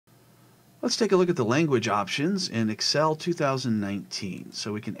Let's take a look at the language options in Excel 2019.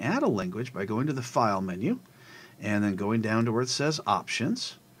 So we can add a language by going to the File menu and then going down to where it says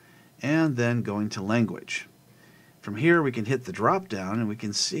Options and then going to Language. From here we can hit the drop down and we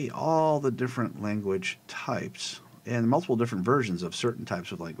can see all the different language types and multiple different versions of certain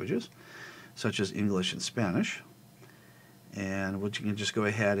types of languages, such as English and Spanish. And we can just go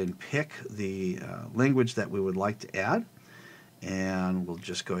ahead and pick the language that we would like to add. And we'll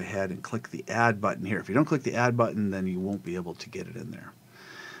just go ahead and click the Add button here. If you don't click the Add button, then you won't be able to get it in there.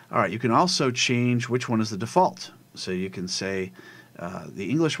 All right, you can also change which one is the default. So you can say the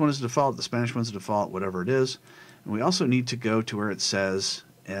English one is the default, the Spanish one is the default, whatever it is. And we also need to go to where it says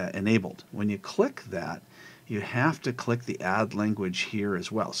Enabled. When you click that, you have to click the Add language here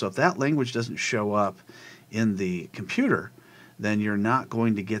as well. So if that language doesn't show up in the computer, then you're not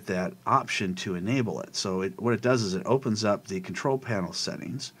going to get that option to enable it. So what it does is it opens up the control panel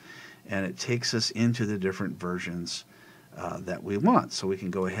settings and it takes us into the different versions that we want. So we can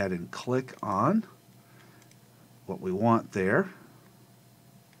go ahead and click on what we want there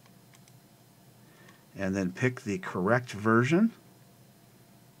and then pick the correct version.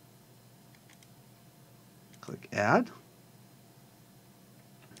 Click Add.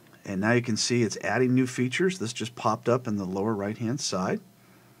 And now you can see it's adding new features. This just popped up in the lower right hand side.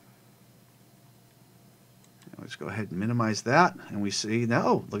 Let's go ahead and minimize that and we see now,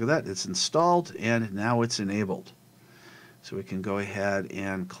 oh, look at that, it's installed and now it's enabled. So we can go ahead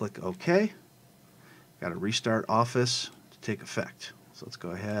and click OK. Got to restart Office to take effect. So let's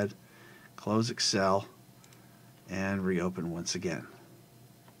go ahead, close Excel and reopen once again.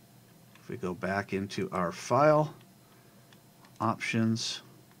 If we go back into our File, Options,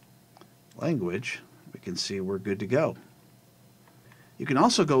 Language, we can see we're good to go. You can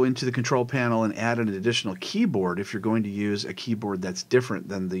also go into the control panel and add an additional keyboard if you're going to use a keyboard that's different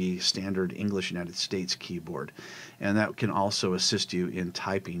than the standard English United States keyboard. And that can also assist you in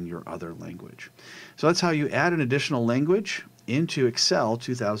typing your other language. So that's how you add an additional language into Excel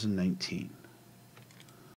 2019.